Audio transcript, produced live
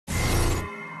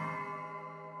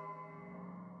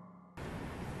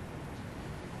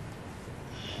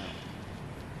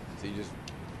So you just,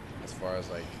 as far as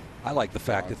like. I like the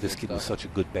fact that this kid was such a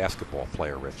good basketball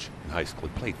player, Rich, in high school.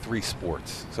 He played 3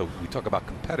 sports. So we talk about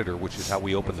competitor, which is how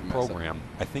we open the program.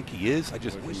 I think he is. I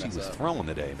just wish he was throwing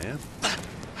today, man.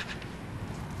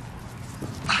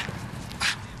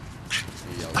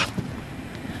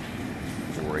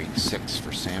 4.86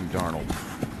 for Sam Darnold.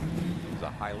 He's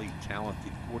a highly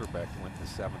talented quarterback who went in the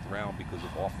 7th round because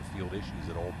of off-the-field issues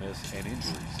at Ole Miss and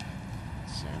injuries.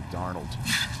 Sam Darnold.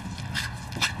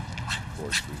 Of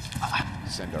course, we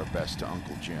send our best to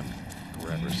Uncle Jim for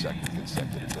a 2nd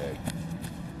consecutive day.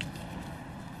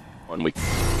 1 week.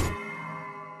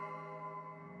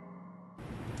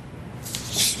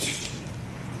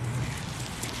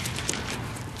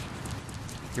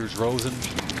 Here's Rosen,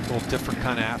 a little different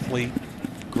kind of athlete.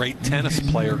 Great tennis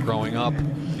player growing up.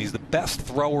 And he's the best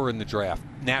thrower in the draft,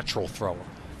 natural thrower.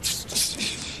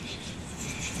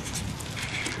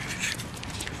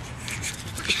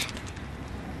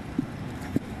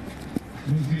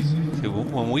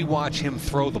 When we watch him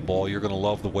throw the ball, you're going to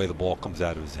love the way the ball comes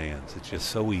out of his hands. It's just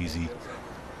so easy.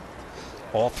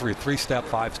 All 3-step,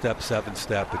 5-step,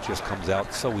 7-step, it just comes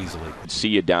out so easily. See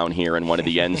you down here in one of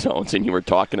the end zones, and you were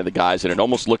talking to the guys, and it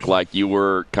almost looked like you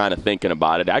were kind of thinking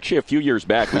about it. Actually, a few years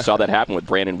back, we saw that happen with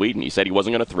Brandon Whedon. He said he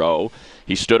wasn't going to throw.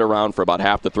 He stood around for about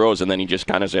half the throws, and then he just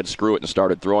kind of said, screw it, and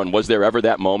started throwing. Was there ever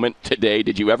that moment today?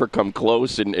 Did you ever come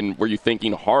close, and were you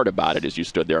thinking hard about it as you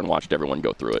stood there and watched everyone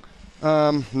go through it?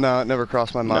 No, it never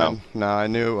crossed my mind. No, I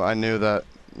knew that,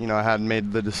 you know, I hadn't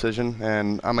made the decision,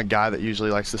 and I'm a guy that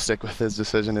usually likes to stick with his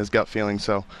decision, his gut feeling,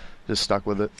 so just stuck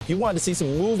with it. You wanted to see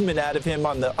some movement out of him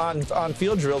on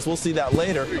field drills. We'll see that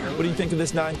later. What do you think of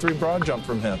this 9.3 broad jump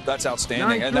from him? That's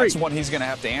outstanding, and that's one he's going to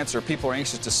have to answer. People are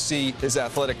anxious to see his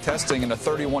athletic testing, and a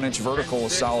 31-inch vertical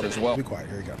is solid as well. Be quiet.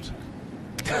 Here he comes.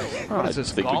 I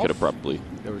think we could have probably.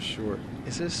 That was short.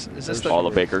 Is this all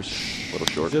the Bakers? A little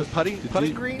short. The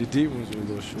putting green? The deep ones were a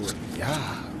little short.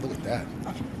 Yeah, look at that.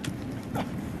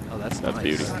 Oh, that's nice.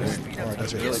 Beauty. All right,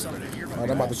 that's it. All right, I'm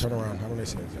about to turn around. How do they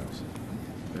see themselves?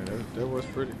 Yeah, that was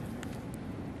pretty.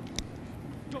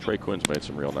 Trey Quinn's made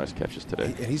some real nice catches today.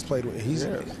 And he's played with. He's.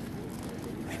 Yeah.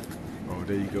 Oh,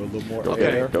 there you go. A little more Go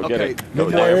air. get it. A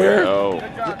little Go more air. go.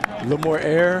 A little more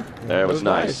air. That was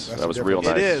nice. That was real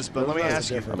nice. It is, but let me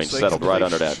ask you. I mean, settled right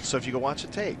under that. So if you go watch the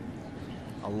tape,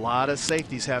 a lot of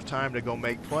safeties have time to go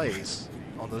make plays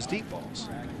on those deep balls.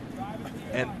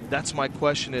 And that's my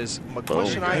question I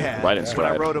had right in when I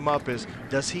stride. wrote him up is,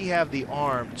 does he have the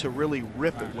arm to really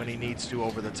rip it when he needs to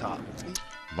over the top?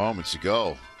 Moments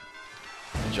ago,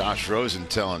 Josh Rosen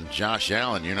telling Josh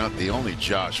Allen, you're not the only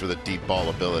Josh with a deep ball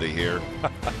ability here.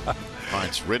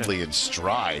 Finds Ridley in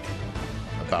stride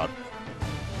about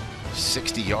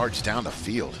 60 yards down the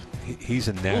field. He's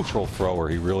a natural thrower.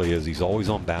 He really is. He's always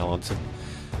on balance. And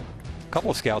a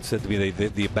couple of scouts said to me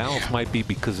the balance might be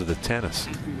because of the tennis.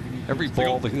 Every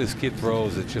ball that this kid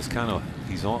throws, it's just kind of,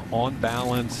 he's on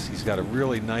balance. He's got a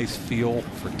really nice feel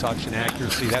for touch and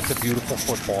accuracy. That's a beautiful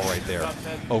football right there.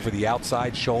 Over the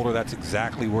outside shoulder, that's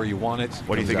exactly where you want it.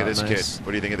 What do you think of this kid?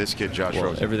 What do you think of this kid, Josh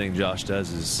Rosen? Everything Josh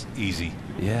does is easy.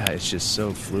 Yeah, it's just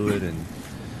so fluid, and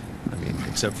I mean,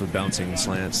 except for bouncing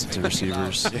slants to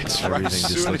receivers, everything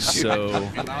just looks so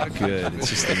good. It's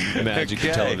just the magic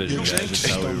of television, guys. That's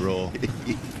how we roll.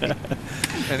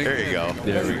 There you go.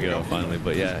 There we go, finally.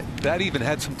 But yeah. That even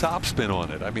had some topspin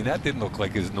on it. I mean, that didn't look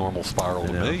like his normal spiral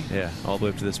to me. Yeah, all the way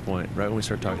up to this point, right when we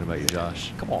start talking about you,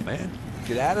 Josh. Come on, man.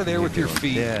 Get out of there with your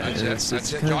feet. Yeah,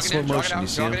 it's kind of slow motion. You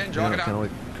see him? Kind of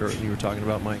like Kurt, you were talking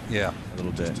about, Mike? Yeah. A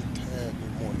little bit.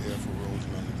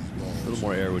 A little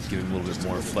more air would give him a little bit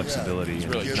more flexibility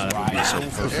and not have to be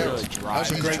so perfect.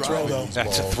 That's a great throw, though.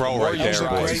 That's a throw right there,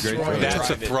 boys. That's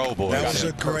a throw, boys. That was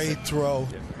a great throw.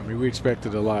 I mean, we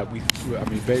expected a lot. I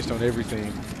mean, based on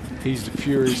everything, he's the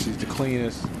purest, he's the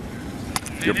cleanest.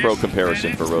 Your pro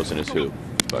comparison for Rosen is who,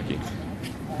 Bucky?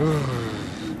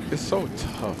 It's so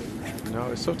tough. You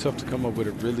know, it's so tough to come up with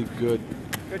a really good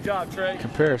job, Trey.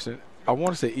 Comparison. I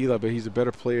want to say Eli, but he's a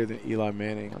better player than Eli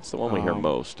Manning. That's the one we hear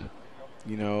most.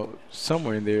 You know,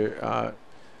 somewhere in there.